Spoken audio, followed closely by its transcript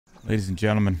Ladies and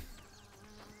gentlemen,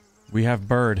 we have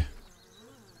bird.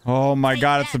 Oh my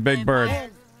god, it's a big bird.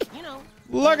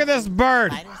 Look at this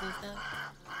bird.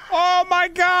 Oh my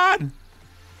god. I'm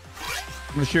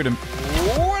gonna shoot him.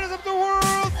 What is up the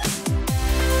world?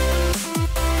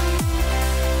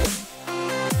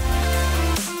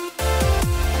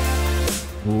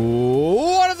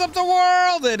 What is up the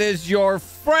world? It is your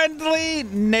friendly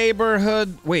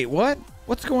neighborhood. Wait, what?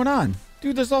 What's going on?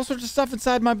 Dude, there's all sorts of stuff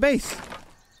inside my base.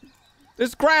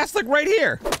 There's grass like right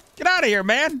here. Get out of here,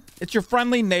 man. It's your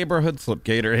friendly neighborhood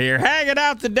Slipgator here. Hanging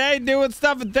out today, doing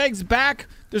stuff and things back.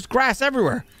 There's grass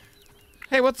everywhere.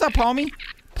 Hey, what's up, homie?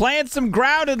 Playing some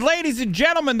grounded. Ladies and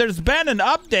gentlemen, there's been an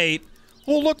update.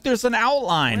 Oh, look, there's an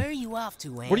outline. Where are you off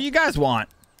to, Wayne? What do you guys want?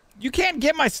 You can't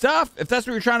get my stuff if that's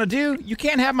what you're trying to do. You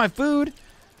can't have my food.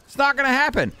 It's not going to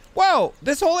happen. Whoa,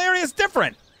 this whole area is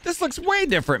different. This looks way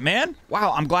different, man.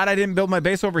 Wow, I'm glad I didn't build my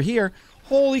base over here.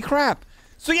 Holy crap.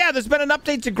 So yeah, there's been an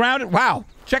update to Grounded. Wow,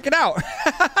 check it out.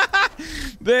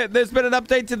 There's been an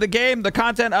update to the game. The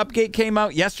content update came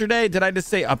out yesterday. Did I just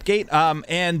say update?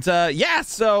 Yeah,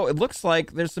 so it looks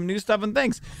like there's some new stuff and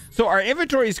things. So our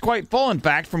inventory is quite full, in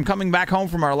fact, from coming back home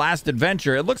from our last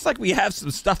adventure. It looks like we have some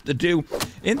stuff to do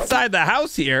inside the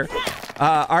house here.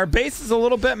 Our base is a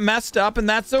little bit messed up, and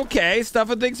that's okay. Stuff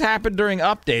and things happen during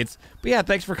updates. But yeah,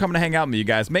 thanks for coming to hang out with me, you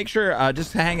guys. Make sure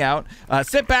just to hang out.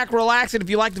 Sit back, relax, and if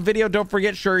you like the video, don't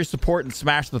forget, show your support and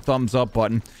smash the thumbs up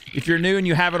button. If you're new and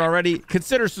you haven't already,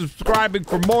 consider subscribing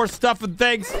for more stuff and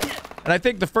things. And I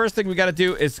think the first thing we got to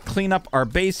do is clean up our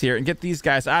base here and get these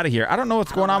guys out of here. I don't know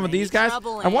what's going on with these guys.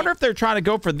 I wonder if they're trying to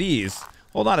go for these.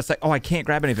 Hold on a sec. Oh, I can't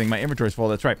grab anything. My inventory's full.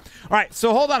 That's right. All right,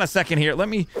 so hold on a second here. Let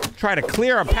me try to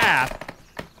clear a path.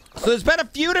 So there's been a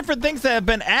few different things that have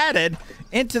been added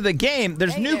into the game.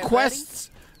 There's new quests.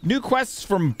 New quests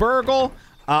from Burgle.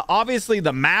 Obviously,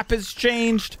 the map has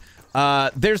changed.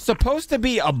 There's supposed to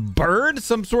be a bird,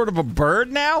 some sort of a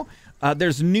bird now.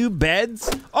 There's new beds.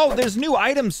 Oh, there's new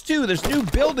items, too. There's new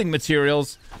building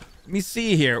materials. Let me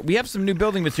see here. We have some new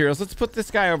building materials. Let's put this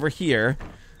guy over here.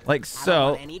 Like so. I don't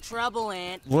want any trouble,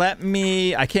 Ant.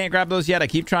 I can't grab those yet. I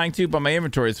keep trying to, but my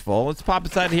inventory is full. Let's pop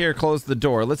inside here, close the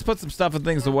door. Let's put some stuff and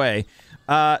things away.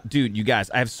 Dude, you guys,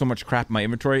 I have so much crap in my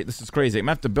inventory. This is crazy. I'm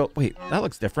gonna have to build. Wait, that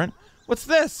looks different. What's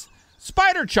this?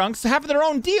 Spider chunks have their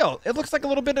own deal. It looks like a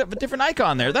little bit of a different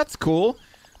icon there. That's cool.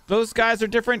 Those guys are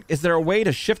different. Is there a way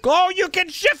to shift? Oh, you can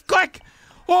shift click.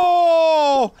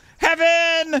 Oh,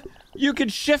 heaven. You can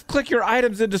shift click your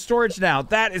items into storage now.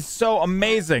 That is so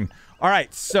amazing. All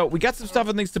right, so we got some stuff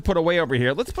and things to put away over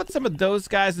here. Let's put some of those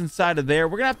guys inside of there.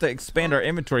 We're gonna have to expand our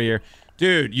inventory here.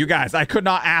 Dude, you guys, I could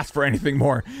not ask for anything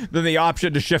more than the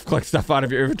option to shift click stuff out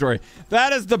of your inventory.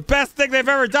 That is the best thing they've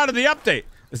ever done in the update.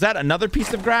 Is that another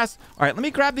piece of grass? All right, let me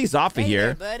grab these off of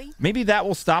here. There, buddy. Maybe that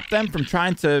will stop them from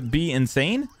trying to be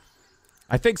insane.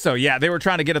 I think so. Yeah, they were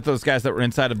trying to get at those guys that were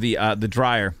inside of the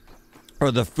dryer. Or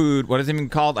the food, what is it even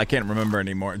called? I can't remember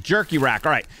anymore. Jerky rack.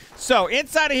 All right. So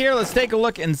inside of here, let's take a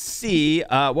look and see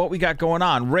what we got going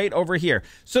on right over here.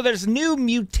 So there's new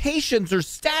mutations or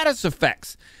status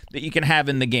effects that you can have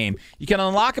in the game. You can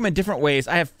unlock them in different ways.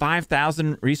 I have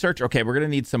 5,000 research. Okay, we're going to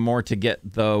need some more to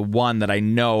get the one that I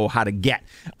know how to get.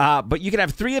 But you can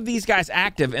have 3 of these guys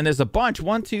active, and there's a bunch.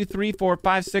 1, 2, 3, 4,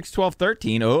 5, 6, 12,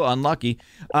 13. Oh, unlucky.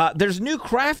 There's new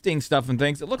crafting stuff and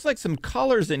things. It looks like some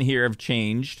colors in here have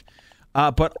changed.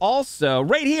 But also,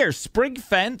 right here, sprig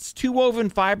fence, 2 woven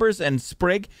fibers, and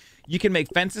sprig. You can make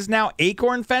fences now,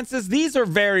 acorn fences. These are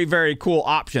very, very cool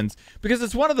options because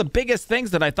it's one of the biggest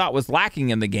things that I thought was lacking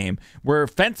in the game were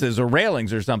fences or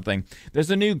railings or something. There's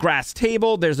a new grass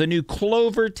table. There's a new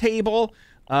clover table.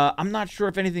 I'm not sure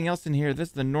if anything else in here. This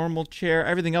is the normal chair.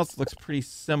 Everything else looks pretty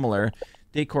similar.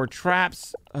 Decor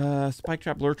traps, spike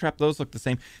trap, lure trap, those look the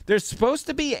same. There's supposed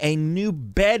to be a new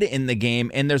bed in the game,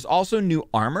 and there's also new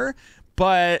armor.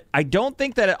 But I don't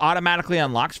think that it automatically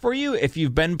unlocks for you if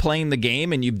you've been playing the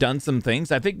game and you've done some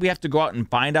things. I think we have to go out and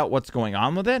find out what's going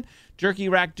on with it. Jerky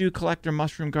rack, dew collector,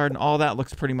 mushroom garden, all that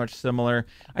looks pretty much similar.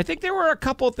 I think there were a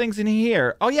couple of things in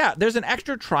here. Oh, yeah, there's an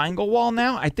extra triangle wall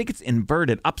now. I think it's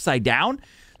inverted, upside down.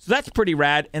 So that's pretty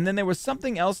rad. And then there was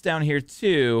something else down here,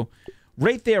 too.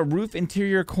 Right there, roof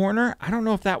interior corner. I don't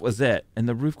know if that was it. In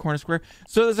the roof corner square.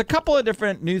 So there's a couple of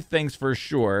different new things for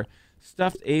sure.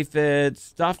 Stuffed aphid,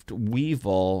 stuffed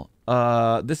weevil.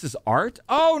 This is art.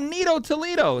 Oh, Neato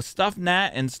Toledo. Stuffed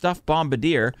gnat and stuffed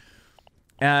bombardier.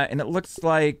 And it looks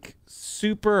like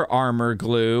super armor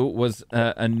glue was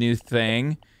a new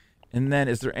thing. And then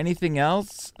is there anything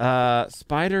else?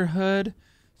 Spider hood,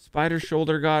 spider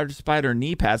shoulder guard, spider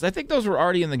knee pads. I think those were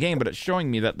already in the game, but it's showing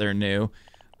me that they're new.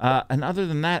 And other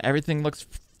than that, everything looks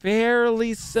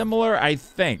fairly similar, I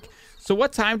think. So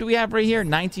what time do we have right here?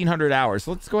 1900 hours.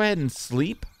 Let's go ahead and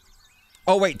sleep.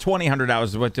 Oh, wait, 2000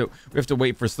 hours is what we have to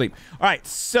wait for sleep. All right,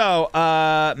 so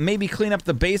maybe clean up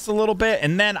the base a little bit,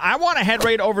 and then I want to head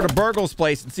right over to Burgle's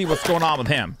place and see what's going on with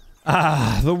him.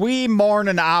 The wee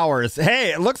morning hours.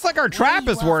 Hey, it looks like our trap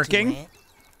is working.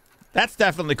 That's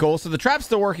definitely cool. So the trap's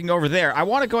still working over there. I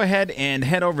want to go ahead and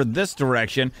head over this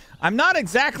direction. I'm not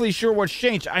exactly sure what's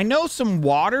changed. I know some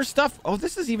water stuff. Oh,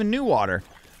 this is even new water.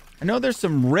 I know there's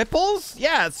some ripples.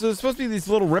 Yeah, so it's supposed to be these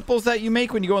little ripples that you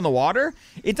make when you go in the water.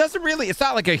 It doesn't really, it's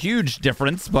not like a huge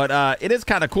difference, but it is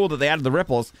kind of cool that they added the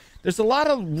ripples. There's a lot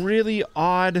of really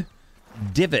odd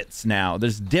divots now.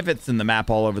 There's divots in the map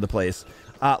all over the place.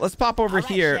 Let's pop over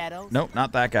here. Nope,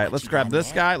 not that guy. Let's grab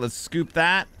this guy. Let's scoop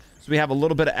that. So we have a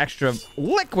little bit of extra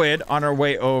liquid on our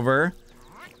way over.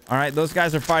 All right, those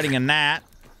guys are fighting a gnat.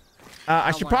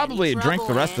 I should probably drink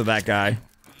the rest of that guy.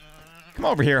 Come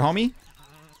over here, homie.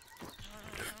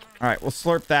 All right, we'll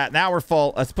slurp that. Now we're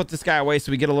full. Let's put this guy away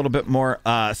so we get a little bit more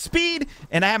speed.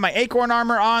 And I have my acorn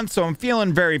armor on, so I'm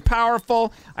feeling very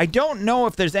powerful. I don't know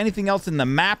if there's anything else in the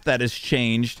map that has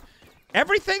changed.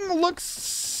 Everything looks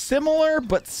similar,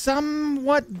 but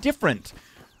somewhat different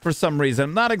for some reason.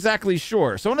 I'm not exactly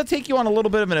sure. So I'm going to take you on a little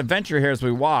bit of an adventure here as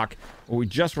we walk. Well, we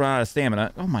just run out of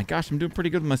stamina. Oh my gosh, I'm doing pretty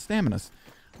good with my staminas.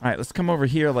 All right, let's come over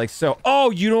here like so. Oh,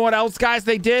 you know what else, guys,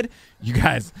 they did? You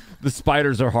guys, the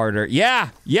spiders are harder. Yeah.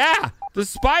 The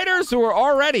spiders who are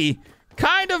already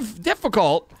kind of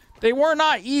difficult, they were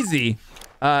not easy.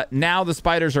 Now the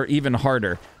spiders are even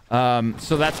harder.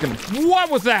 So that's going to... What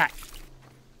was that?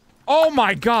 Oh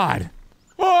my God.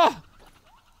 Oh,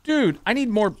 dude, I need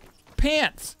more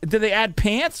pants. Did they add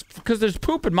pants? Because there's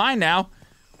poop in mine now.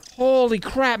 Holy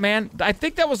crap, man. I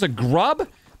think that was a grub.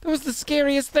 That was the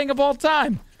scariest thing of all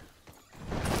time.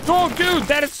 Oh, dude,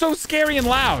 that is so scary and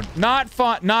loud. Not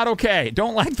fun. Not okay.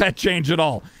 Don't like that change at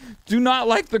all. Do not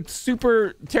like the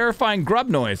super terrifying grub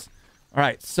noise. All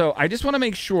right, so I just want to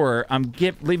make sure I'm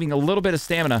leaving a little bit of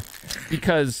stamina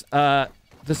because the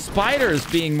spiders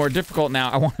being more difficult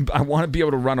now. I want to be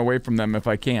able to run away from them if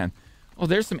I can. Oh,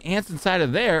 there's some ants inside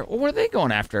of there. Well, what are they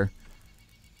going after?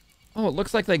 Oh, it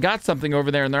looks like they got something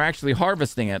over there and they're actually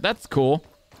harvesting it. That's cool.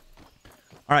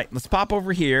 All right, let's pop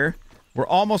over here. We're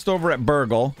almost over at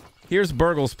Burgle. Here's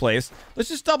Burgle's place. Let's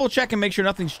just double check and make sure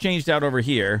nothing's changed out over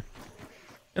here.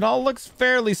 It all looks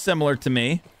fairly similar to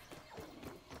me.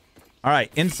 All right,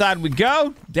 inside we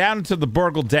go. Down into the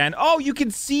Burgle den. Oh, you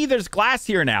can see there's glass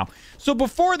here now. So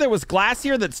before there was glass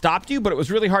here that stopped you, but it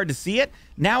was really hard to see it.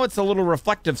 Now it's a little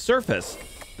reflective surface.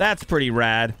 That's pretty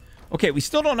rad. Okay, we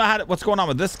still don't know what's going on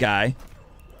with this guy.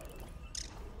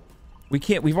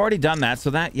 We've already done that, so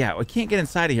yeah, we can't get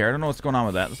inside of here. I don't know what's going on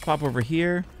with that. Let's pop over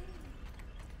here.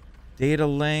 Data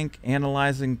link,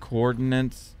 analyzing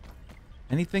coordinates.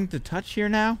 Anything to touch here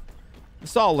now?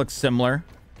 This all looks similar.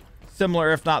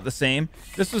 Similar, if not the same.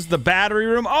 This was the battery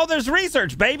room. Oh, there's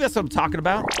research, baby. That's what I'm talking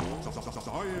about.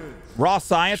 Raw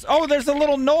science. Oh, there's a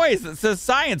little noise that says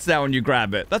science now when you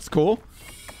grab it. That's cool.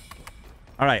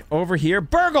 All right, over here.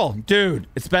 Burgle! Dude,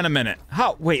 it's been a minute.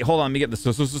 Wait, hold on. Let me get the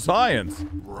science.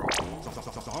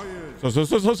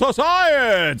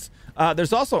 Science!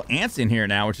 There's also ants in here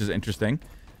now, which is interesting.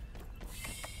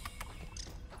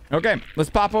 Okay,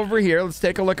 let's pop over here. Let's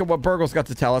take a look at what Burgle's got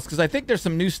to tell us, because I think there's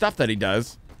some new stuff that he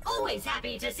does. Always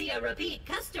happy to see a repeat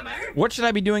customer. What should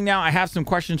I be doing now? I have some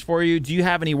questions for you. Do you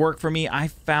have any work for me? I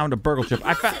found a Burgle chip.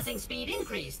 Processing speed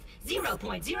increased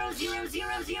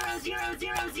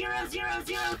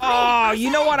 0.00000000000. Oh,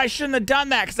 you know what? I shouldn't have done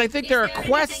that because I think there are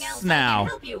quests now.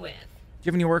 Do you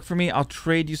have any work for me? I'll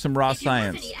trade you some raw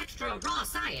science. Any extra raw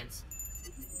science.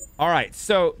 All right,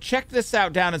 so check this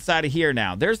out down inside of here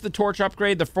now. There's the torch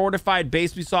upgrade, the fortified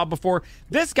base we saw before.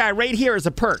 This guy right here is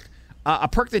a perk. A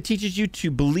perk that teaches you to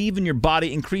believe in your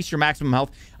body, increase your maximum health.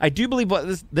 I do believe what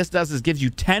this does is gives you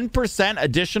 10%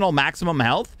 additional maximum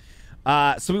health.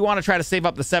 So we want to try to save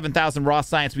up the 7,000 raw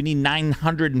science. We need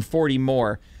 940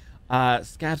 more.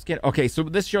 Scabs get... Okay, so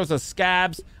this shows us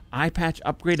scabs, eye patch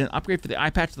upgrade, an upgrade for the eye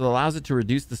patch that allows it to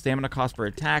reduce the stamina cost for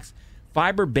attacks.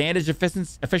 Fiber bandage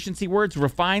efficiency words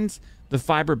refines the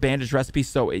fiber bandage recipe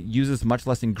so it uses much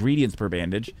less ingredients per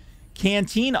bandage.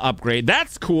 Canteen upgrade,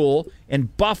 that's cool.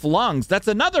 And buff lungs, that's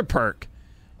another perk.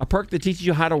 A perk that teaches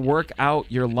you how to work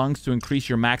out your lungs to increase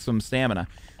your maximum stamina.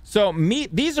 So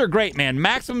these are great, man.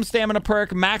 Maximum stamina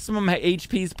perk, maximum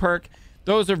HP's perk.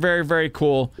 Those are very, very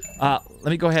cool. Let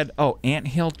me go ahead. Oh,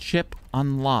 anthill chip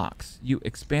unlocks. You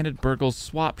expanded Burgle's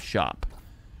swap shop.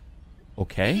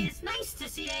 Okay. It's nice to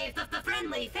see the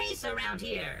friendly face around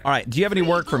here. All right, do you have any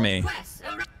work for me?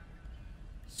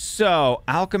 So,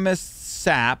 alchemist's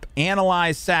sap,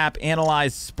 analyze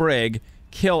sprig,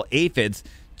 kill aphids.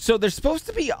 So there's supposed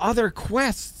to be other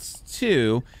quests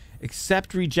too.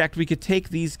 Accept, reject. We could take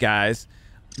these guys.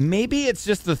 Maybe it's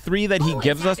just the 3 that he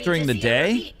gives us during the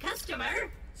day.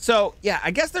 So yeah,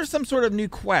 I guess there's some sort of new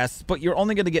quest, but you're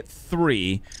only going to get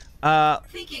 3.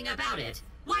 Thinking about it,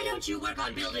 why don't you work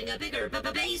on building a bigger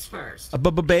base first? A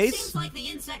base? Seems like the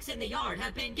insects in the yard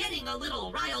have been getting a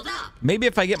little riled up. Maybe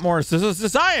if I get more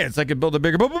science, I could build a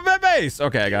bigger base.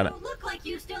 Okay, I got it. You look like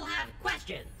you still have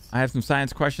questions. I have some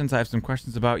science questions. I have some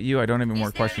questions about you. I don't have any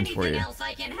more questions for you. Is there anything else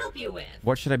I can help you with?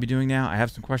 What should I be doing now? I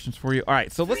have some questions for you. All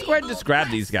right, so let's go ahead and just grab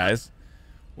these guys.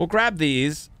 We'll grab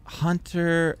these.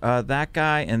 Hunter, that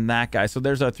guy, and that guy. So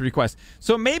there's our 3 quests.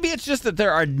 So maybe it's just that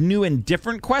there are new and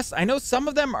different quests. I know some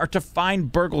of them are to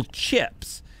find burgle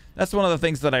chips. That's one of the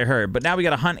things that I heard. But now we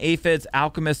got to hunt aphids,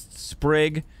 alchemist,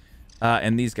 sprig,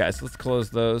 and these guys. Let's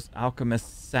close those.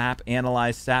 Alchemist, sap,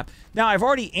 analyze, sap. Now, I've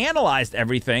already analyzed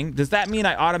everything. Does that mean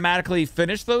I automatically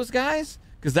finish those guys?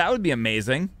 Because that would be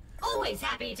amazing. Always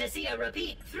happy to see a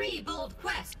repeat 3 bold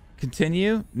quests.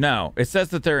 Continue? No, it says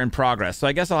that they're in progress, so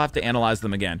I guess I'll have to analyze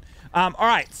them again. All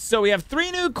right, so we have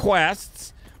 3 new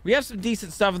quests. We have some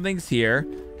decent stuff and things here.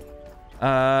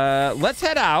 Let's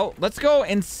head out. Let's go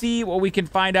and see what we can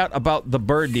find out about the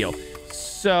bird deal.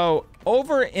 So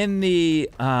over in the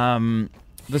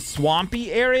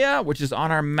swampy area, which is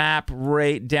on our map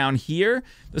right down here,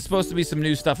 there's supposed to be some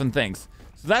new stuff and things.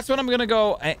 So that's what I'm going to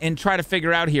go and try to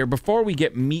figure out here before we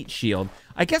get meat shield.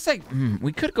 I guess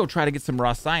we could go try to get some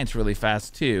raw science really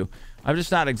fast too. I'm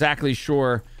just not exactly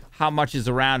sure how much is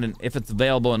around and if it's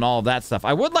available and all of that stuff.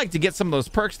 I would like to get some of those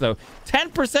perks though.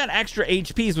 10% extra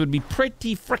HPs would be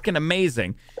pretty freaking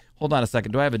amazing. Hold on a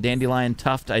second. Do I have a dandelion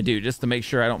tuft? I do, just to make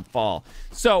sure I don't fall.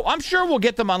 So I'm sure we'll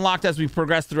get them unlocked as we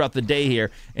progress throughout the day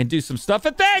here and do some stuff.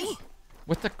 And then,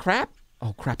 what the crap?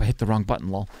 Oh, crap, I hit the wrong button,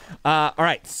 lol. All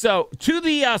right, so to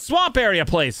the swamp area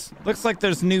place. Looks like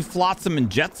there's new flotsam and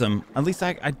jetsam. At least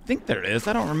I think there is.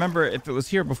 I don't remember if it was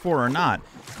here before or not.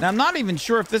 Now, I'm not even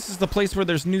sure if this is the place where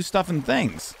there's new stuff and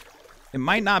things. It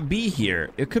might not be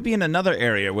here. It could be in another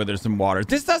area where there's some water.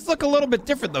 This does look a little bit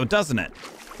different, though, doesn't it?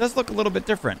 It does look a little bit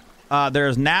different.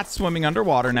 There's gnats swimming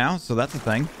underwater now, so that's a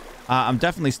thing. I'm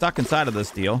definitely stuck inside of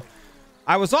this deal.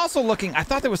 I was also looking. I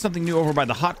thought there was something new over by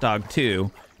the hot dog,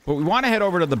 too. But we want to head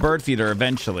over to the bird feeder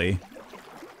eventually.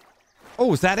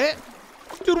 Oh, is that it?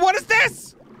 Dude, what is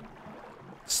this?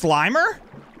 Slimer?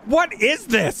 What is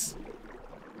this?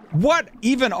 What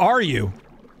even are you?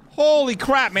 Holy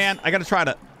crap, man. I got to try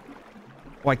to...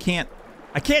 Oh, I can't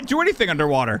do anything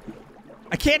underwater.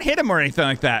 I can't hit him or anything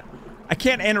like that. I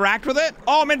can't interact with it.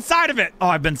 Oh, I'm inside of it. Oh,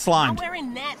 I've been slimed. I'm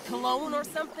wearing that cologne or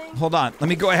something. Hold on. Let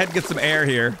me go ahead and get some air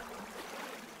here.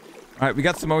 All right, we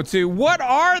got some O2. What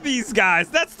are these guys?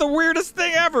 That's the weirdest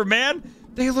thing ever, man.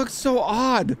 They look so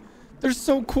odd. They're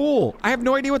so cool. I have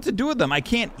no idea what to do with them. I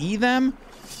can't eat them.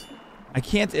 I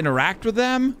can't interact with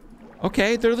them.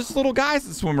 Okay, they're just little guys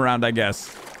that swim around, I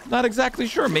guess. Not exactly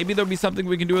sure. Maybe there'll be something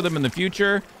we can do with them in the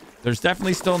future. There's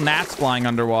definitely still gnats flying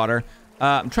underwater.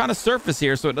 I'm trying to surface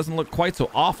here so it doesn't look quite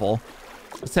so awful.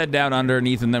 Let's head down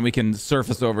underneath and then we can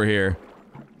surface over here.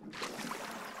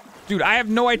 Dude, I have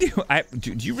no idea.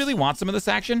 Do you really want some of this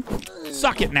action?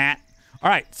 Suck it, Nat. All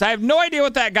right, so I have no idea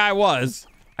what that guy was.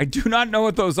 I do not know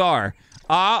what those are.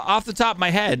 Off the top of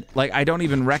my head, like, I don't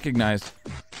even recognize.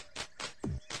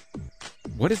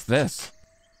 What is this?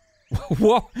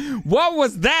 What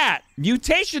was that?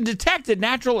 Mutation detected,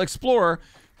 Natural Explorer.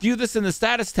 View this in the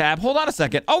status tab. Hold on a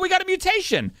second. Oh, we got a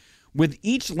mutation. With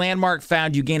each landmark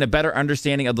found, you gain a better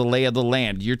understanding of the lay of the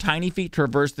land. Your tiny feet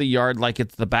traverse the yard like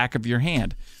it's the back of your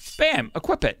hand. Bam,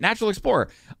 equip it. Natural Explorer.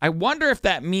 I wonder if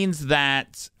that means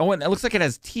that... Oh, and it looks like it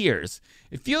has tiers.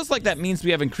 It feels like that means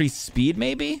we have increased speed,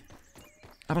 maybe?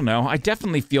 I don't know. I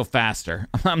definitely feel faster.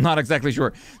 I'm not exactly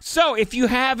sure. So, if you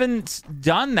haven't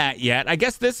done that yet, I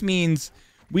guess this means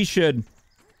we should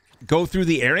go through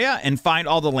the area and find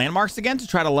all the landmarks again to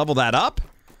try to level that up.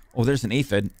 Oh, there's an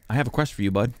aphid. I have a question for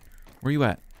you, bud. Where you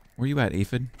at? Where you at,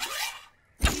 aphid?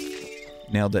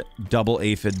 Nailed it. Double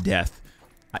aphid death.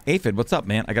 Aphid, what's up,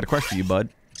 man? I got a question for you, bud.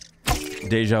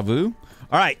 Deja vu.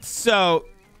 All right, so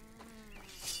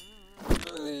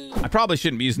I probably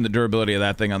shouldn't be using the durability of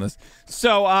that thing on this.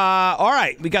 So, all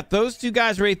right, we got those two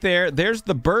guys right there. There's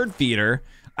the bird feeder.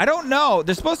 I don't know.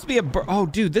 There's supposed to be a bird. Oh,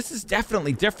 dude, this is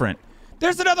definitely different.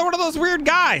 There's another one of those weird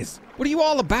guys. What are you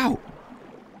all about?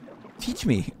 Teach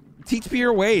me. Teach me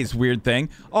your ways, weird thing.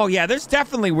 Oh, yeah, there's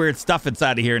definitely weird stuff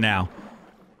inside of here now.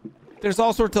 There's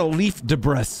all sorts of leaf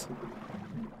debris.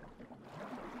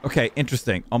 Okay,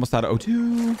 interesting. Almost out of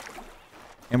O2.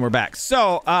 And we're back.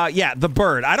 So, yeah, the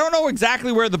bird. I don't know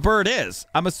exactly where the bird is.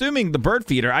 I'm assuming the bird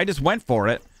feeder. I just went for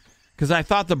it because I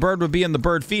thought the bird would be in the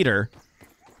bird feeder.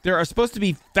 There are supposed to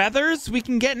be feathers we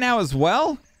can get now as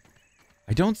well.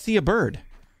 I don't see a bird.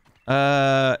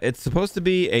 It's supposed to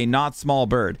be a not small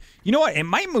bird. You know what? It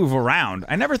might move around.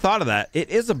 I never thought of that. It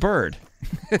is a bird.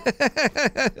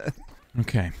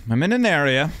 Okay, I'm in an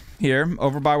area here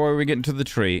over by where we get into the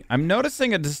tree. I'm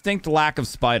noticing a distinct lack of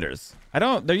spiders.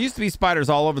 There used to be spiders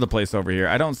all over the place over here.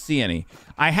 I don't see any.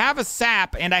 I have a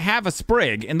sap and I have a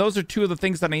sprig, and those are two of the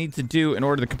things that I need to do in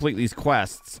order to complete these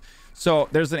quests. So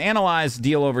there's an analyze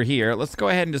deal over here. Let's go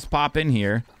ahead and just pop in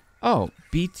here. Oh,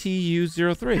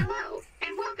 BTU03. Hello,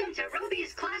 and welcome to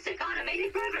Roby's Classic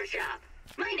Automated Burger Shop.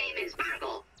 My name is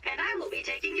Burgle, and I will be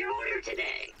taking your order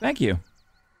today. Thank you.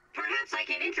 Perhaps I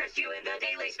can interest you in the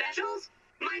daily specials?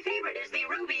 My favorite is the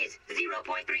Roby's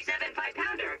 0.375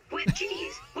 pounder with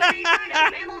cheese with a side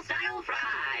of mammal-style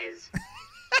fries.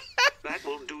 That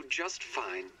will do just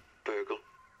fine, Burgle.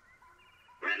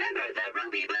 Remember the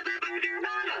Roby Burger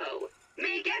motto: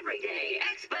 make every day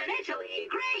exponentially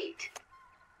great.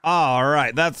 All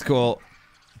right, that's cool.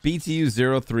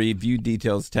 BTU03 view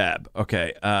details tab.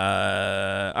 Okay. All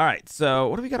right. So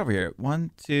what do we got over here?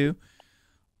 1, 2.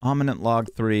 Ominent log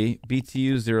 3,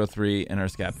 BTU03, and our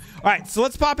scab. All right, so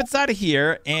let's pop inside of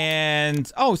here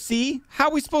and see, how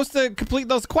are we supposed to complete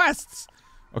those quests?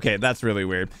 Okay, that's really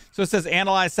weird. So it says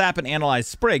analyze sap and analyze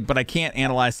sprig, but I can't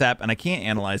analyze sap and I can't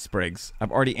analyze sprigs.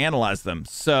 I've already analyzed them.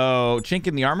 So chink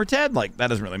in the armor ted, like that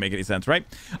doesn't really make any sense, right?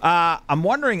 I'm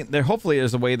wondering hopefully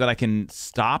there's a way that I can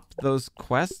stop those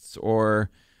quests or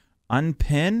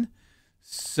unpin.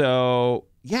 So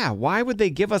yeah, why would they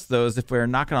give us those if we're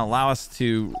not going to allow us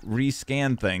to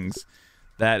rescan things?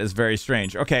 That is very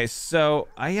strange. Okay, so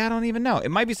I don't even know. It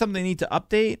might be something they need to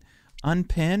update,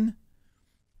 unpin.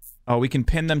 Oh, we can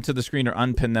pin them to the screen or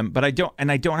unpin them, but I don't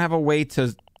have a way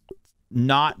to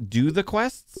not do the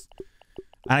quests.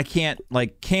 And I can't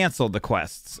like cancel the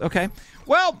quests. Okay.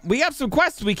 Well, we have some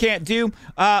quests we can't do.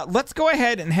 Let's go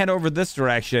ahead and head over this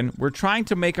direction. We're trying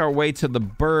to make our way to the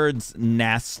bird's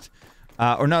nest.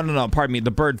 No, pardon me,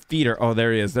 the bird feeder. Oh,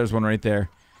 there he is. There's one right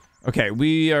there. Okay,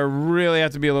 we really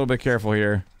have to be a little bit careful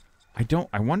here.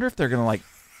 I wonder if they're gonna like,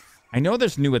 I know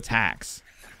there's new attacks.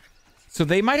 So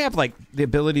they might have like the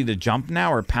ability to jump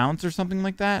now or pounce or something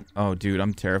like that. Oh, dude,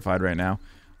 I'm terrified right now.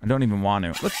 I don't even want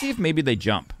to. Let's see if maybe they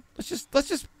jump. Let's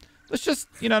just,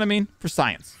 you know what I mean? For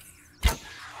science. Do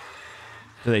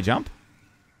they jump?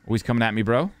 Oh, he's coming at me,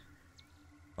 bro.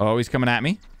 Oh, he's coming at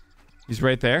me. He's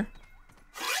right there.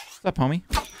 What's up, homie?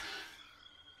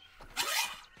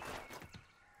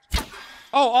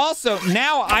 Oh, also,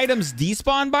 now items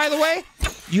despawn, by the way.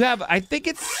 You have, I think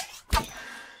it's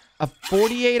a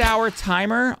 48-hour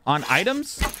timer on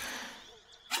items.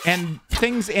 And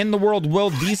things in the world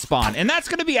will despawn. And that's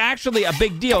going to be actually a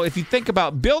big deal if you think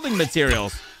about building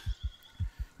materials.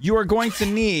 You are going to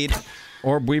need...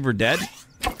 Orb Weaver dead?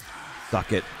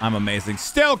 Suck it. I'm amazing.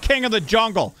 Still king of the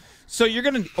jungle. So you're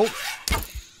going to... Oh,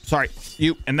 sorry.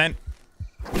 You, and then...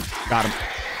 Got him.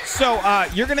 So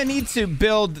you're going to need to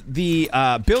build the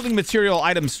building material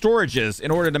item storages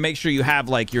in order to make sure you have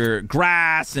like your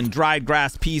grass and dried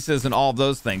grass pieces and all of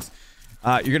those things.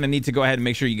 You're going to need to go ahead and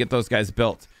make sure you get those guys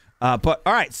built. But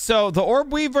all right, so the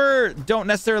Orb Weaver don't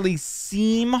necessarily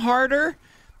seem harder.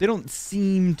 They don't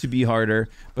seem to be harder,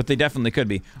 but they definitely could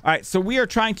be. All right, so we are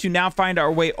trying to now find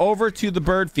our way over to the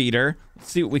bird feeder.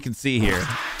 Let's see what we can see here.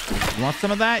 You want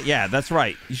some of that? Yeah, that's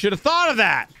right. You should have thought of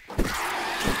that.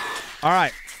 All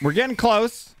right, we're getting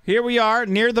close. Here we are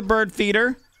near the bird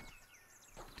feeder.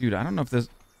 Dude, I don't know if this...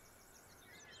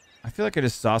 I feel like I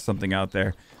just saw something out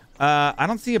there. I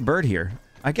don't see a bird here.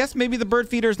 I guess maybe the bird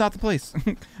feeder is not the place.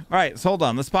 All right, so hold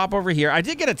on. Let's pop over here. I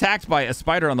did get attacked by a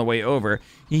spider on the way over.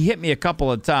 He hit me a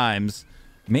couple of times.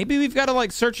 Maybe we've got to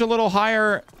like search a little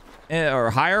higher,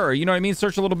 or you know what I mean?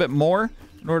 Search a little bit more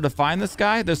in order to find this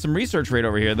guy. There's some research right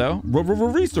over here, though.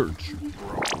 Research.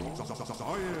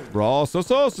 Raw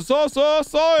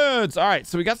science. All right,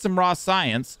 so we got some raw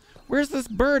science. Where's this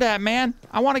bird at, man?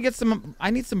 I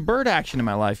need some bird action in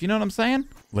my life. You know what I'm saying?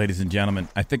 Ladies and gentlemen,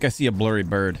 I think I see a blurry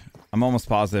bird. I'm almost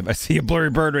positive I see a blurry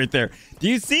bird right there. Do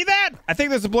you see that? I think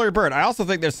there's a blurry bird. I also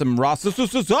think there's some raw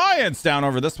science down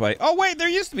over this way. Oh, wait, there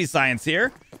used to be science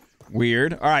here.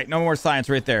 Weird. All right, no more science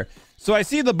right there. So I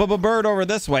see the bird over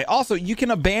this way. Also, you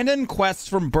can abandon quests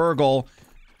from Burgle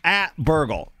at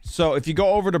Burgle. So if you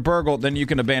go over to Burgle, then you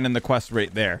can abandon the quest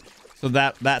right there. So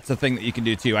that's a thing that you can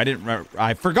do too.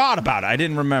 I forgot about it. I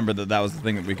didn't remember that was the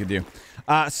thing that we could do.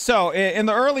 So in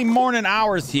the early morning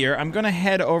hours here, I'm going to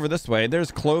head over this way.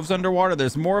 There's cloves underwater.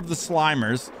 There's more of the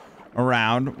Slimers.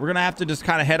 around. We're gonna have to just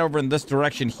kind of head over in this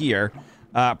direction here.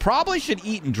 Probably should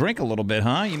eat and drink a little bit,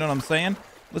 huh? You know what I'm saying?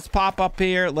 Let's pop up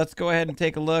here. Let's go ahead and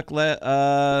take a look. Let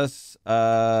us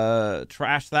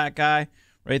trash that guy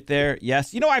right there.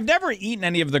 Yes. You know, I've never eaten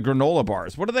any of the granola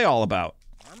bars. What are they all about?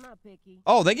 I'm not picky.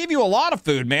 Oh, they give you a lot of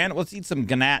food, man. Let's eat some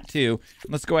ganat too.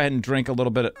 Let's go ahead and drink a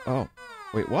little bit of... Oh,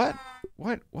 wait, what?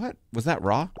 What? Was that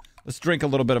raw? Let's drink a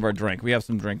little bit of our drink. We have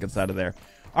some drink inside of there.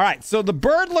 All right, so the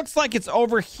bird looks like it's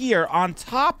over here on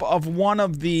top of one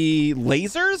of the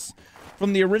lasers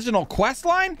from the original quest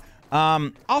line.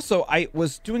 Also, I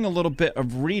was doing a little bit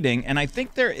of reading, and I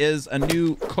think there is a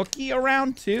new cookie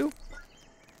around too.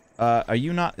 Are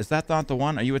you not? Is that not the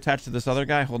one? Are you attached to this other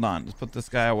guy? Hold on. Let's put this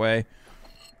guy away.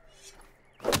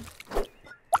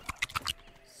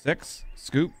 6.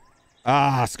 Scoop.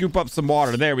 Scoop up some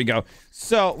water. There we go.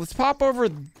 So let's pop over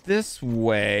this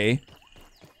way.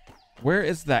 Where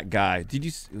is that guy? Did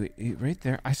you... Right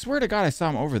there. I swear to God, I saw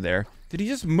him over there. Did he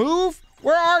just move?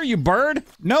 Where are you, bird?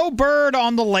 No bird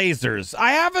on the lasers.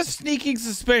 I have a sneaking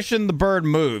suspicion the bird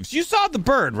moves. You saw the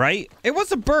bird, right? It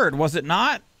was a bird, was it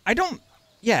not? I don't...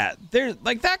 Yeah, there...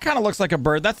 Like, that kind of looks like a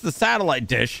bird. That's the satellite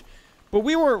dish. But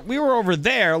we were over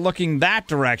there looking that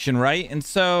direction, right? And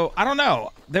so, I don't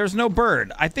know. There's no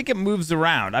bird. I think it moves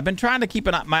around. I've been trying to keep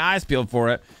my eyes peeled for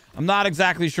it. I'm not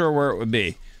exactly sure where it would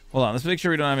be. Hold on, let's make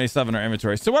sure we don't have any stuff in our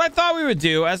inventory. So what I thought we would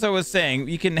do, as I was saying,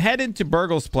 you can head into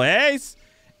Burgle's place,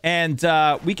 and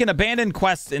we can abandon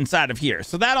quests inside of here.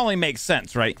 So that only makes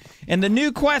sense, right? And the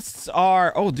new quests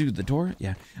are... Oh, dude, the door?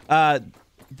 Yeah.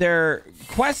 They're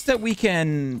quests that we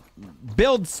can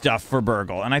build stuff for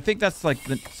Burgle. And I think that's like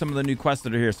some of the new quests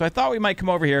that are here. So I thought we might come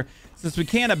over here. Since we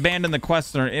can't abandon the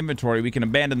quests in our inventory, we can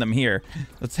abandon them here.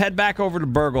 Let's head back over to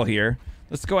Burgle here.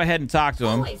 Let's go ahead and talk to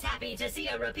him. Always happy to see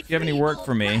a repeat. If you have any work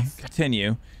for me,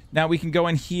 continue. Now we can go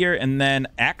in here and then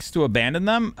X to abandon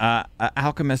them.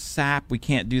 Alchemist Sap, we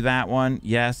can't do that one.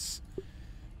 Yes.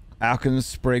 Alchemist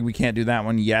Sprig, we can't do that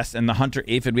one. Yes. And the Hunter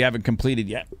Aphid, we haven't completed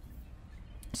yet.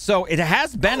 So it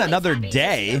has been another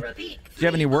day. Do you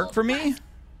have any work for me?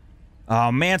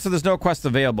 Oh, man, so there's no quest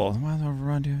available.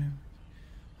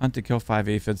 Hunt to kill 5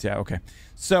 aphids. Yeah, okay.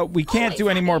 So we can't do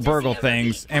any more Burgle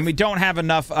things, and we don't have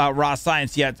enough raw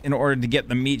science yet in order to get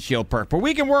the meat shield perk. But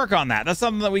we can work on that. That's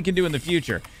something that we can do in the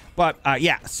future. But,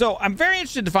 yeah, so I'm very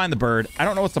interested to find the bird. I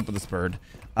don't know what's up with this bird.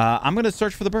 I'm going to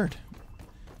search for the bird.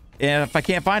 And if I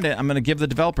can't find it, I'm going to give the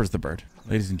developers the bird.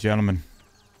 Ladies and gentlemen,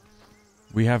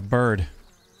 we have bird.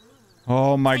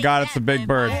 Oh, my God, it's a big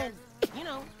bird. You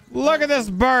know, Look at this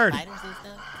bird. items and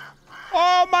stuff.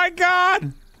 Oh, my God.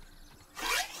 I'm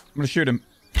going to shoot him.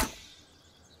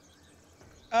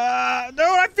 Dude,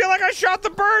 I feel like I shot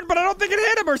the bird, but I don't think it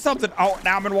hit him or something. Oh,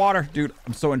 now I'm in water. Dude,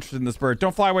 I'm so interested in this bird.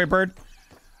 Don't fly away, bird.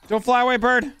 Don't fly away,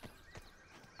 bird.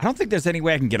 I don't think there's any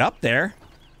way I can get up there.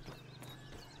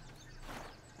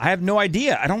 I have no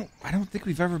idea. I don't think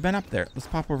we've ever been up there. Let's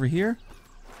pop over here.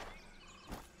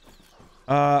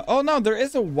 Oh, no, there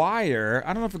is a wire.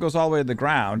 I don't know if it goes all the way to the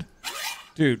ground.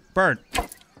 Dude, bird.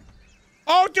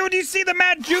 Oh, dude, you see the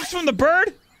mad jukes from the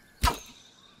bird?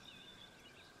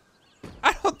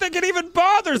 I don't think it even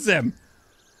bothers him.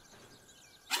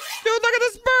 Dude, look at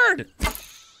this bird.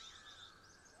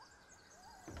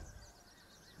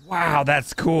 Wow,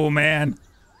 that's cool, man.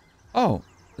 Oh,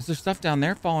 is there stuff down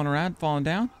there falling around, falling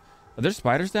down? Are there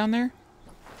spiders down there?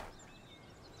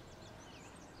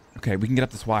 Okay, we can get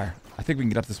up this wire. I think we can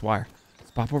get up this wire.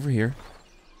 Let's pop over here.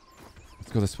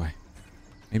 Let's go this way.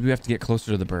 Maybe we have to get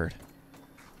closer to the bird.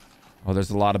 Oh, there's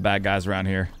a lot of bad guys around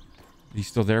here. Are you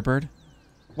still there, bird?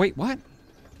 Wait, what?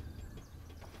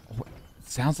 Oh, it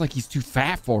sounds like he's too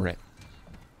fat for it.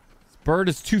 This bird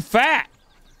is too fat.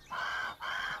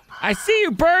 I see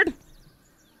you, bird.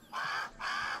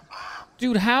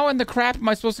 Dude, how in the crap am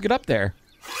I supposed to get up there?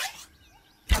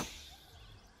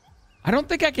 I don't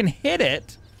think I can hit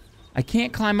it. I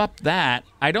can't climb up that.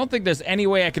 I don't think there's any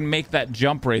way I can make that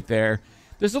jump right there.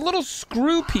 There's a little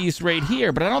screw piece right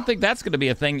here, but I don't think that's going to be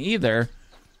a thing either.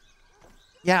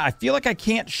 Yeah, I feel like I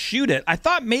can't shoot it. I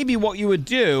thought maybe what you would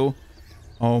do...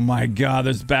 Oh my God,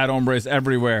 there's bad hombres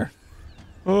everywhere.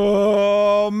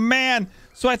 Oh, man.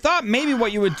 So I thought maybe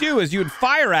what you would do is you would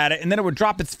fire at it and then it would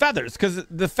drop its feathers because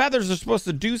the feathers are supposed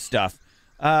to do stuff.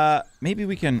 Maybe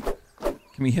we can...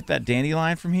 Can we hit that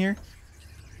dandelion from here?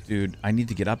 Dude, I need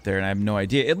to get up there and I have no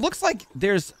idea. It looks like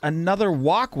there's another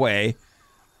walkway.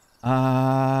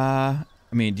 I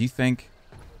mean, do you think...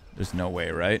 There's no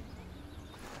way, right?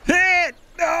 Hit!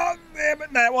 Oh, damn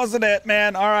it. That wasn't it,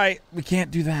 man. All right. We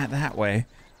can't do that way.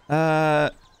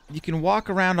 You can walk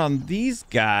around on these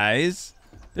guys.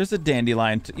 There's a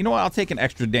dandelion. You know what? I'll take an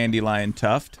extra dandelion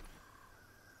tuft.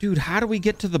 Dude, how do we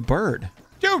get to the bird?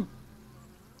 Dude,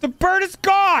 the bird is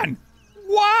gone.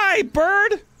 Why,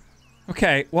 bird?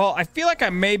 Okay, well, I feel like I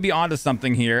may be onto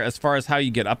something here as far as how you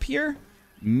get up here.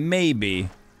 Maybe.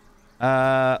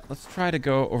 Let's try to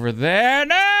go over there.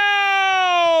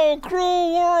 No!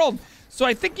 Cruel world. So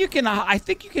I think you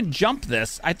can jump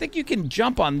this. I think you can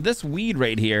jump on this weed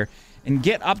right here and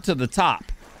get up to the top.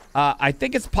 I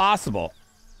think it's possible.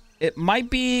 It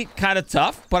might be kind of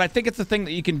tough, but I think it's a thing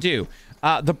that you can do.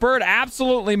 The bird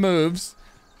absolutely moves,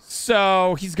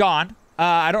 so he's gone.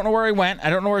 I don't know where he went.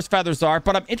 I don't know where his feathers are,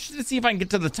 but I'm interested to see if I can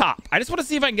get to the top. I just want to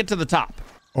see if I can get to the top.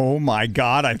 Oh my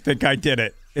God, I think I did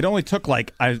it. It only took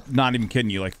like, I'm not even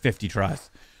kidding you, like 50 tries.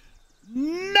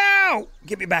 No!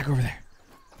 Get me back over there.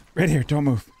 Right here, don't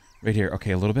move. Right here.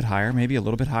 Okay, a little bit higher, maybe a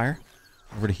little bit higher.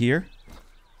 Over to here.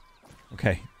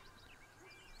 Okay.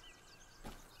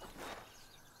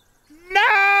 No!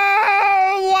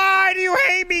 Why do you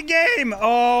hate me, game?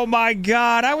 Oh my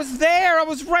God, I was there. I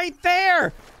was right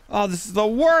there. Oh, this is the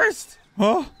worst.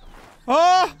 Oh,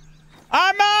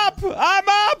 I'm up. I'm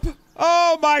up.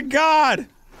 Oh my God.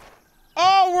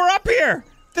 Oh, we're up here.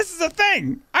 This is a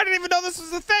thing. I didn't even know this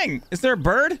was a thing. Is there a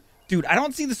bird? Dude, I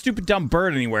don't see the stupid dumb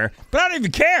bird anywhere, but I don't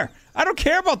even care. I don't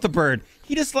care about the bird.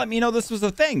 He just let me know this was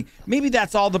a thing. Maybe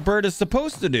that's all the bird is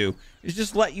supposed to do, is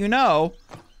just let you know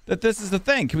that this is the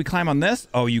thing. Can we climb on this?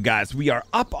 Oh, you guys, we are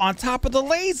up on top of the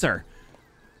laser.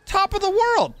 Top of the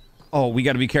world. Oh, we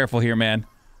got to be careful here, man.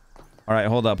 All right,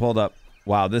 hold up, hold up.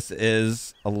 Wow, this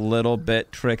is a little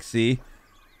bit tricksy.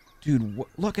 Dude,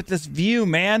 look at this view,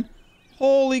 man.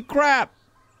 Holy crap.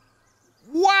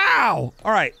 Wow.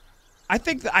 All right. I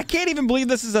think I can't even believe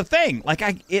this is a thing. Like,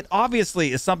 it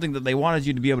obviously is something that they wanted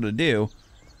you to be able to do.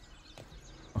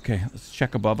 Okay, let's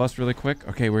check above us really quick.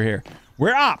 Okay, we're here.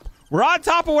 We're up. We're on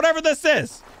top of whatever this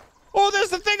is. Oh, there's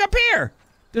the thing up here.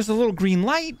 There's a little green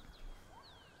light.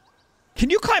 Can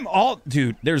you climb all?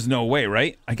 Dude, there's no way,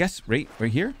 right? I guess right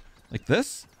here? Like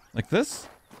this? Like this?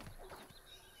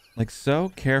 Like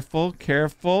so? Careful,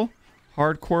 careful.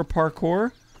 Hardcore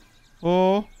parkour.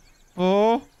 Oh,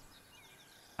 oh.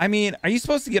 I mean, are you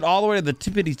supposed to get all the way to the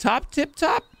tippity top, tip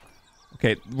top?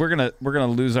 Okay, we're gonna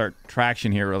lose our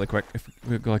traction here really quick if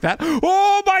we go like that.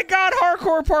 Oh my God,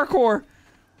 hardcore parkour.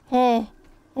 Oh,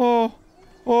 oh,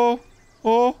 oh,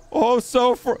 oh,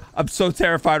 oh, I'm so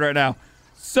terrified right now.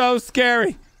 So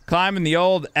scary. Climbing the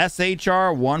old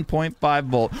SHR 1.5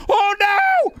 volt. Oh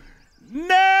no!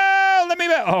 No! Let me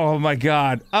back. Oh my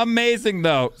God. Amazing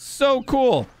though. So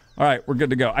cool. All right, we're good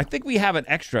to go. I think we have an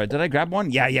extra. Did I grab one?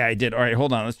 Yeah, I did. All right,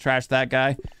 hold on. Let's trash that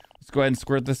guy. Let's go ahead and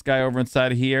squirt this guy over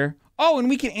inside of here. Oh, and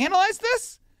we can analyze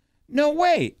this? No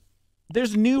way.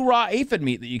 There's new raw aphid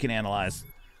meat that you can analyze.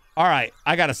 All right,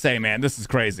 I gotta say, man, this is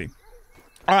crazy.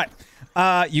 All right,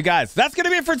 you guys, that's gonna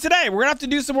be it for today. We're gonna have to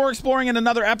do some more exploring in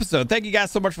another episode. Thank you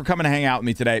guys so much for coming to hang out with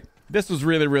me today. This was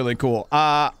really, really cool.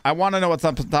 I want to know what's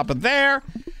up on top of there.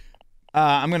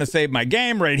 I'm gonna save my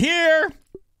game right here,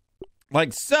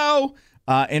 like so.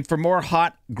 And for more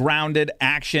hot, grounded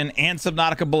action and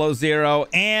Subnautica Below Zero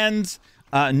and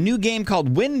a new game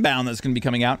called Windbound that's going to be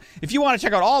coming out. If you want to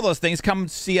check out all those things, come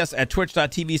see us at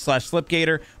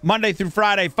twitch.tv/Slipgator, Monday through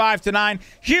Friday, 5 to 9.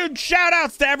 Huge shout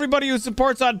outs to everybody who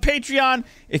supports on Patreon.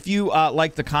 If you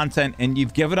like the content and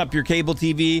you've given up your cable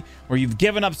TV or you've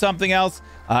given up something else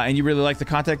and you really like the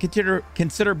content,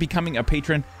 consider becoming a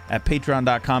patron at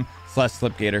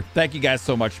patreon.com/Slipgator. Thank you guys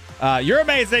so much. You're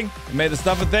amazing. And may the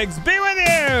stuff and things be with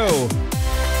you.